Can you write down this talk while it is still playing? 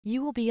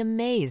You will be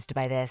amazed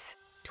by this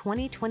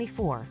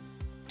 2024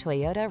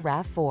 Toyota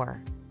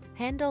RAV4.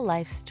 Handle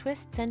life's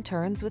twists and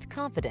turns with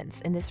confidence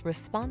in this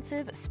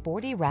responsive,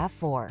 sporty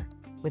RAV4.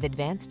 With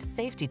advanced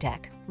safety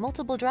tech,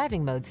 multiple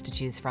driving modes to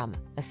choose from,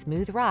 a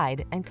smooth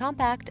ride, and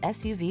compact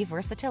SUV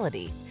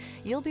versatility,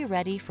 you'll be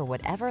ready for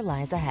whatever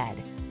lies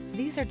ahead.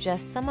 These are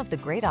just some of the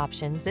great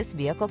options this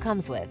vehicle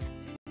comes with: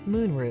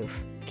 moonroof,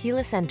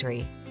 keyless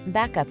entry,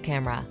 backup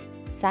camera,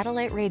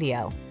 satellite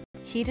radio,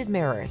 heated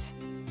mirrors,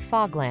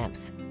 fog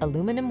lamps,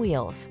 aluminum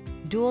wheels,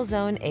 dual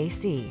zone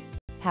AC,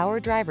 power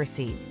driver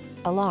seat,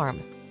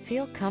 alarm.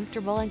 Feel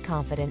comfortable and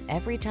confident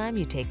every time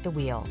you take the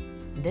wheel.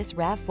 This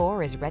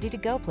RAV4 is ready to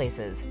go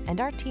places,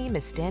 and our team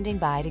is standing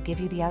by to give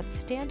you the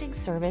outstanding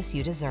service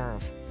you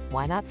deserve.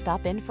 Why not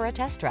stop in for a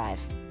test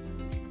drive?